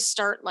when things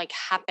start like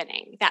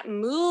happening. That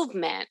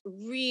movement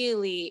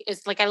really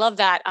is like, I love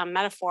that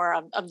metaphor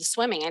of the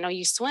swimming. I know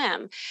you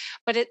swim,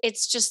 but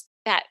it's just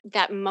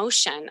that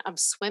motion of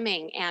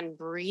swimming and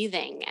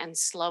breathing and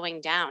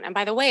slowing down. And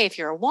by the way, if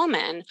you're a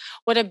woman,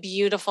 what a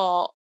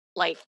beautiful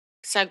like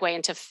segue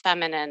into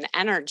feminine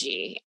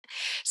energy.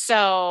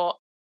 So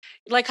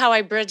like how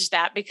I bridged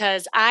that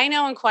because I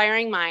know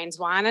inquiring minds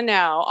want to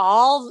know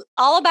all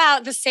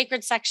about the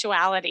sacred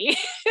sexuality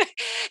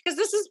because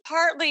this is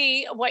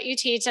partly what you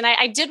teach. And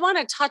I did want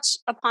to touch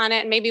upon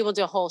it and maybe we'll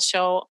do a whole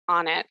show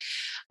on it.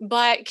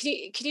 But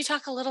can you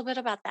talk a little bit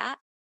about that?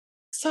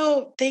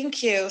 So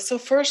thank you. So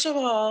first of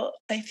all,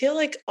 I feel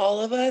like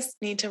all of us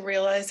need to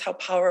realize how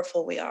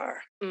powerful we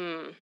are.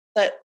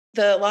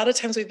 That a lot of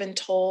times we've been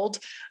told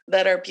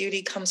that our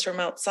beauty comes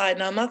from outside.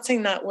 Now, I'm not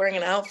saying not wearing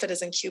an outfit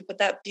isn't cute, but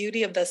that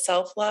beauty of the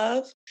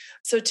self-love.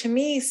 So to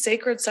me,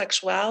 sacred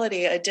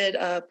sexuality, I did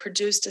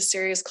produced a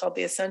series called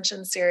the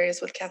Ascension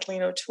series with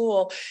Kathleen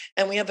O'Toole.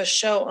 And we have a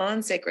show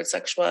on sacred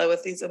sexuality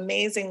with these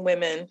amazing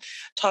women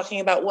talking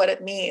about what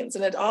it means.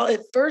 And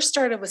it first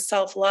started with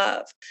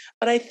self-love,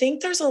 but I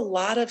think there's a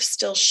lot of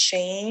still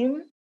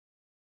shame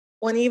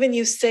when even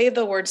you say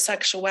the word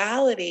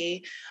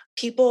sexuality,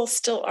 people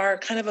still are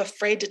kind of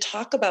afraid to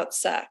talk about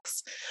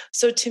sex.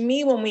 So to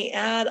me, when we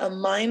add a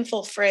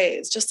mindful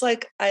phrase, just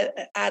like I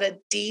added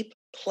deep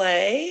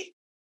play,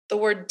 the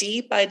word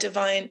deep I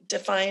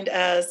defined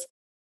as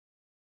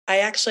I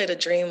actually had a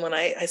dream when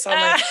I saw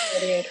my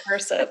writing in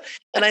cursive,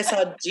 and I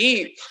saw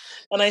deep,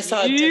 and I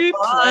saw Deep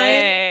divine,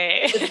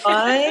 play.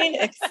 divine,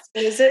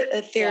 exquisite,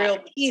 ethereal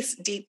Yeah. peace,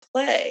 deep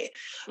play.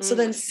 So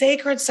then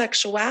sacred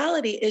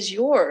sexuality is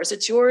yours.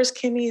 It's yours,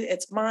 Kimmy.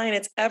 It's mine.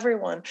 It's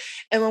everyone.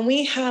 And when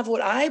we have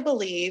what I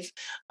believe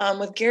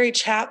with Gary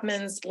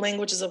Chapman's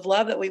languages of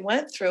love that we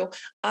went through,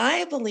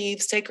 I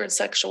believe sacred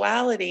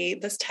sexuality,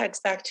 this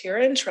tags back to your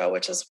intro,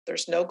 which is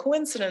there's no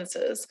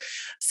coincidences.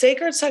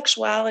 Sacred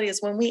sexuality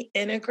is when we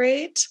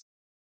integrate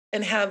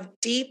and have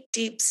deep,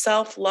 deep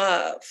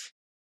self-love,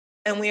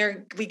 and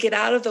we get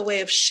out of the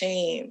way of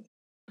shame.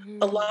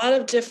 A lot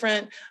of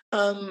different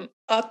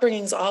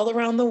upbringings all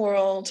around the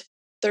world,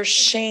 there's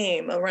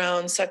shame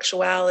around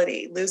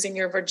sexuality, losing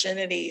your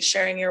virginity,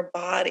 sharing your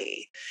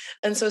body.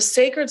 And so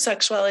sacred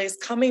sexuality is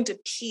coming to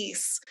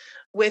peace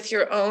with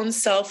your own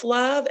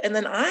self-love. And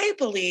then I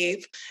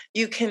believe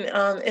you can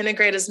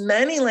integrate as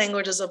many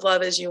languages of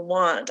love as you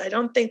want. I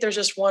don't think there's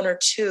just one or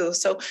two.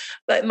 So,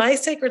 but my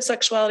sacred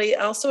sexuality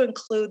also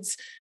includes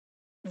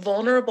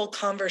vulnerable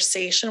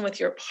conversation with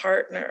your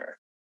partner,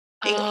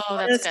 being That's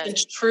honest good. and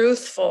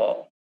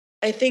truthful.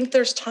 I think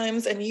there's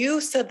times, and you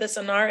said this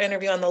in our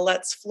interview on the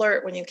Let's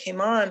Flirt when you came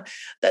on,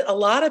 that a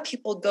lot of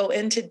people go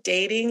into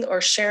dating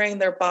or sharing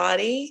their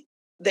body,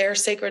 their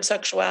sacred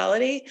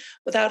sexuality,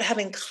 without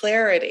having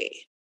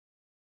clarity.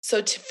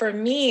 So for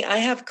me, I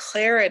have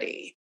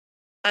clarity.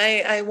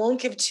 I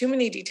won't give too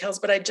many details,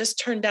 but I just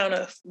turned down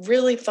a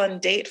really fun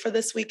date for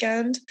this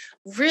weekend.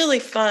 Really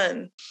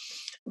fun.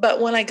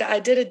 But when I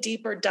did a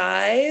deeper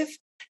dive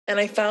and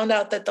I found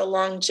out that the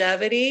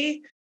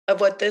longevity of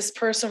what this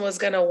person was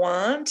going to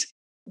want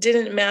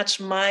didn't match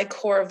my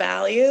core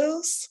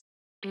values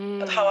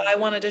of how I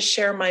wanted to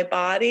share my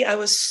body, I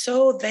was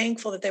so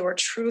thankful that they were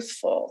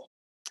truthful.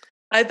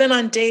 I've been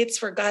on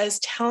dates where guys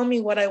tell me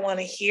what I want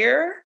to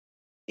hear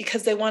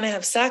because they want to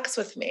have sex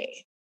with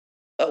me.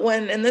 But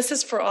and this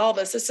is for all of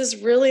us, this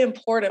is really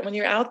important when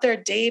you're out there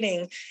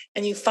dating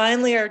and you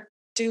finally are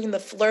doing the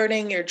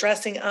flirting, you're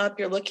dressing up,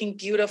 you're looking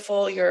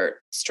beautiful, you're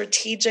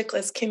strategic,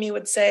 as Kimmy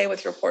would say,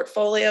 with your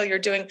portfolio, you're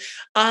doing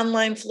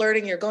online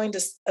flirting, you're going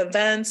to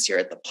events, you're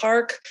at the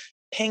park,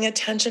 paying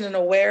attention and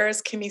aware,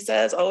 as Kimmy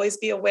says, always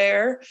be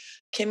aware.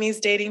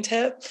 Kimmy's dating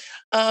tip.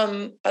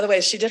 By the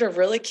way, she did a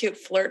really cute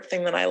flirt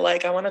thing that I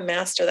like. I want to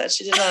master that.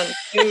 She did it on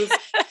Q's,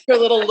 her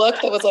little look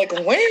that was like,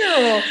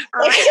 wow.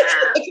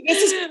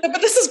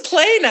 But this is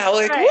play now.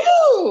 Like, Right.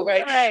 woo,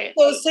 right? Right.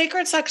 So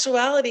sacred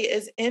sexuality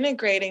is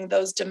integrating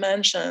those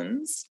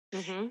dimensions,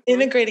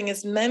 integrating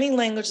as many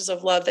languages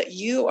of love that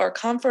you are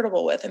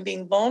comfortable with and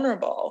being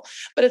vulnerable.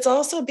 But it's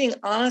also being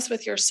honest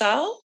with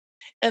yourself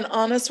and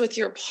honest with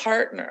your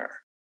partner.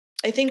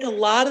 I think a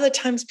lot of the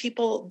times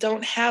people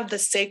don't have the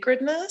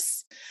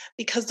sacredness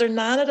because they're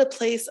not at a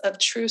place of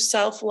true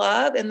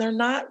self-love and they're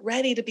not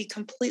ready to be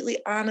completely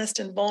honest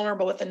and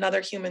vulnerable with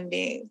another human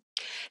being.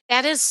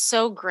 That is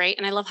so great.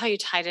 And I love how you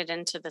tied it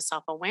into the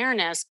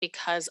self-awareness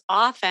because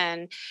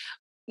often,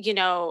 you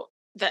know,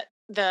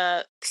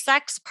 the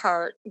sex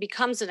part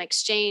becomes an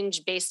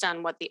exchange based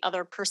on what the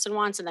other person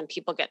wants. And then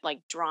people get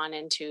like drawn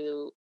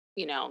into,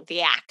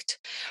 the act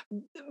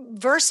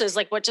versus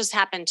like what just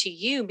happened to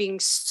you being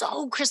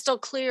so crystal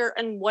clear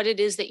on what it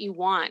is that you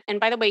want. And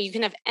by the way, you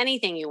can have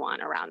anything you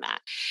want around that.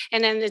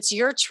 And then it's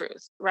your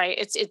truth, right?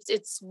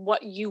 It's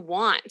what you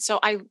want. So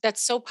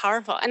that's so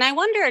powerful. And I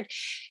wondered,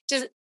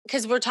 does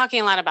because we're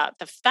talking a lot about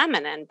the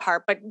feminine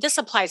part, but this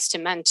applies to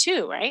men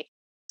too, right?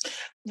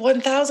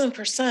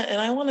 1000%. And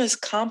I want to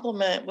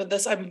compliment with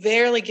this. I'm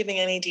barely giving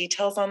any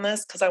details on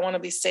this because I want to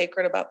be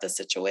sacred about the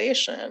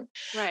situation.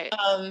 Right.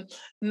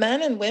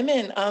 Men and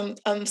women,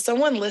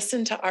 someone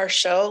listened to our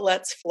show,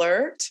 Let's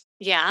Flirt.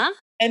 Yeah.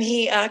 And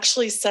he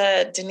actually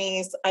said,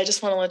 Denise, I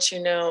just want to let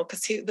you know,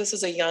 because this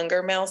is a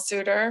younger male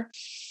suitor.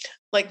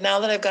 Like now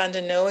that I've gotten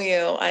to know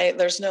you,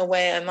 there's no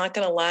way I'm not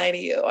going to lie to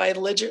you. I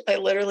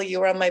literally, you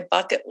were on my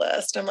bucket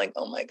list. I'm like,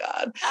 oh my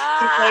God.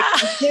 He's like,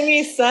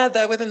 Kimmy said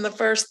that within the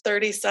first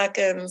 30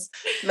 seconds,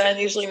 men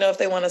usually know if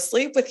they want to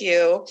sleep with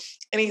you.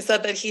 And he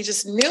said that he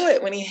just knew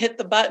it when he hit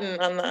the button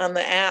on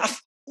the app.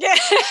 Yeah.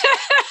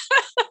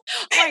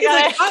 Oh my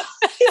God.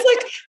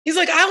 He's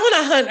like, I want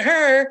to hunt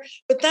her.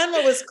 But then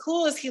what was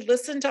cool is he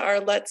listened to our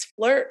Let's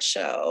Flirt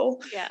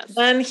show. Yes.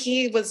 Then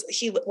he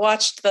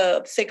watched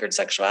the sacred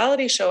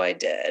sexuality show I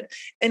did.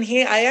 And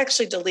I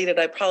actually deleted,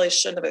 I probably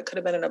shouldn't have, it could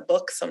have been in a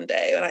book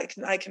someday.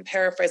 And I can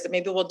paraphrase it.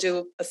 Maybe we'll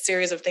do a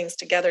series of things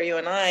together, you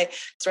and I,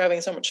 because we're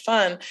having so much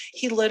fun.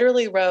 He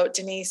literally wrote,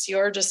 Denise,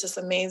 you're just this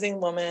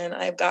amazing woman.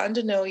 I've gotten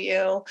to know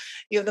you.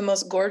 You have the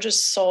most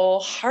gorgeous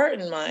soul, heart,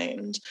 and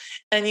mind.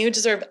 And you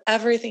deserve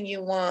everything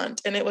you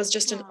want. And it was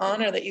just an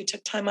honor that you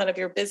took time out of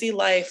your busy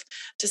life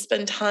to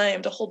spend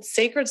time to hold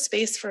sacred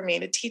space for me,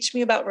 to teach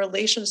me about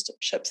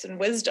relationships and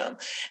wisdom.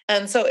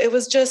 And so it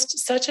was just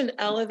such an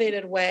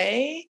elevated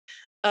way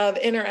of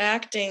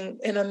interacting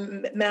in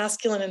a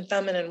masculine and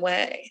feminine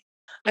way.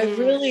 I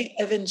really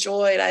have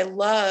enjoyed, I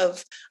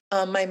love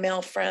my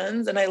male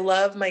friends and I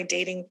love my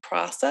dating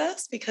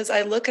process because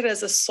I look at it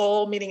as a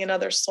soul meeting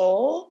another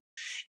soul.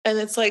 And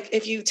it's like,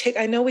 if you take,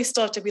 I know we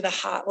still have to be the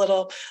hot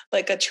little,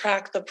 like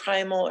attract the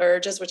primal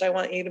urges, which I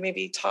want you to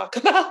maybe talk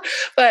about,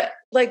 but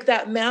like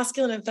that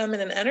masculine and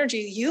feminine energy,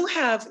 you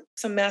have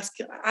some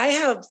masculine.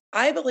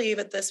 I believe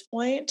at this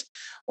point,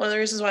 one of the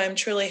reasons why I'm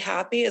truly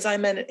happy is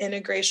I'm an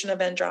integration of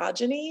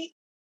androgyny.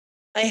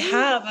 I Mhm.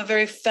 have a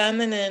very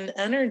feminine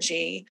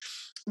energy,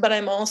 but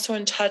I'm also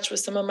in touch with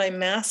some of my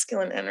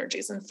masculine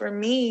energies. And for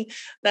me,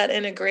 that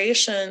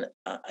integration,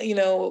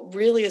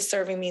 really is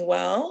serving me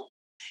well.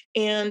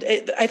 And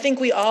I think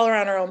we all are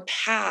on our own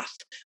path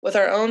with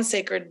our own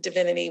sacred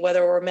divinity,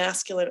 whether we're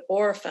masculine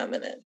or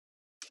feminine.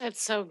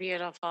 It's so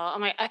beautiful. Oh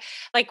my,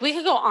 like we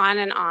could go on,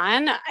 and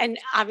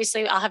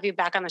obviously I'll have you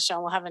back on the show.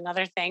 And we'll have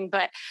another thing,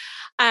 but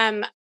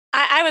um,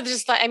 I would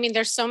just like, I mean,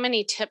 there's so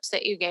many tips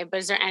that you gave, but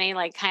is there any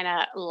like kind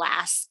of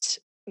last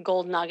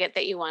gold nugget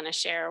that you want to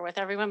share with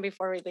everyone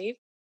before we leave?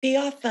 Be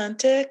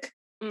authentic,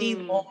 be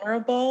Mm,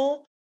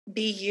 vulnerable,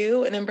 be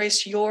you, and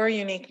embrace your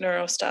unique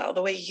neurostyle,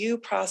 the way you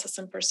process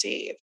and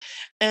perceive,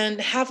 and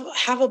have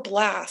a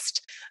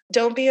blast.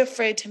 Don't be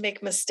afraid to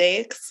make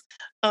mistakes.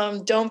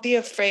 Don't be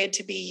afraid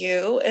to be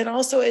you, and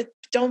also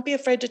don't be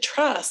afraid to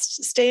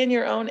trust. Stay in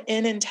your own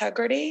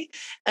integrity,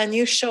 and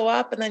you show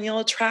up, and then you'll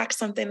attract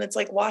something that's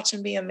like watch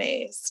and be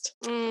amazed.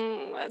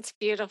 that's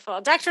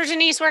beautiful. Dr.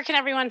 Denise, where can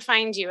everyone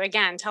find you?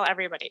 Again, tell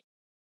everybody.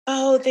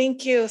 Oh,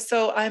 thank you.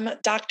 So I'm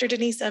at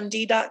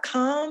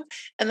drDeniseMD.com.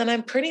 And then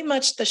I'm pretty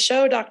much the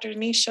show, Dr.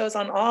 Denise shows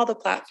on all the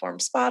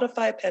platforms,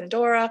 Spotify,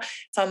 Pandora.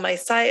 It's on my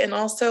site. And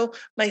also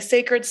my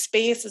sacred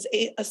space is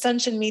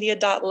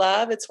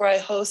ascensionmedia.love. It's where I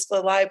host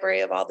the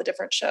library of all the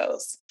different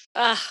shows.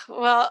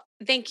 Well,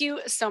 thank you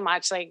so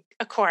much. Like,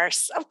 of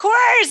course,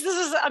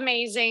 this is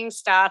amazing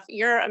stuff.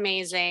 You're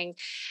amazing.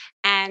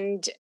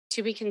 And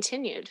to be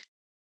continued.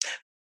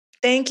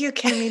 Thank you,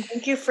 Kimmy.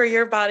 Thank you for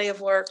your body of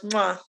work.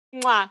 Mwah.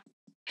 Mwah.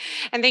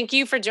 And thank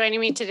you for joining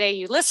me today.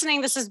 You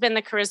listening. This has been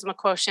the Charisma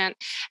Quotient.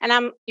 And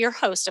I'm your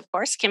host, of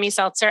course, Kimmy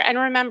Seltzer. And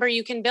remember,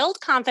 you can build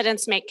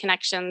confidence, make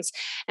connections,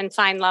 and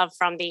find love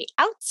from the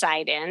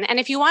outside in. And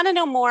if you want to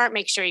know more,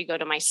 make sure you go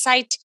to my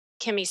site,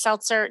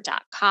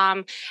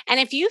 kimmyseltzer.com. And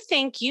if you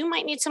think you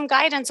might need some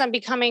guidance on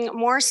becoming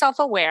more self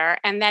aware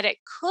and that it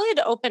could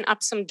open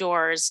up some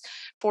doors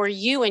for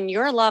you in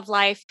your love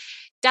life,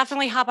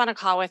 definitely hop on a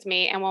call with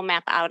me and we'll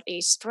map out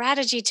a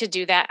strategy to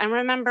do that. And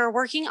remember,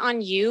 working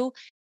on you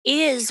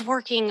is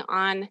working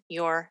on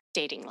your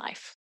dating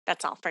life.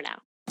 That's all for now.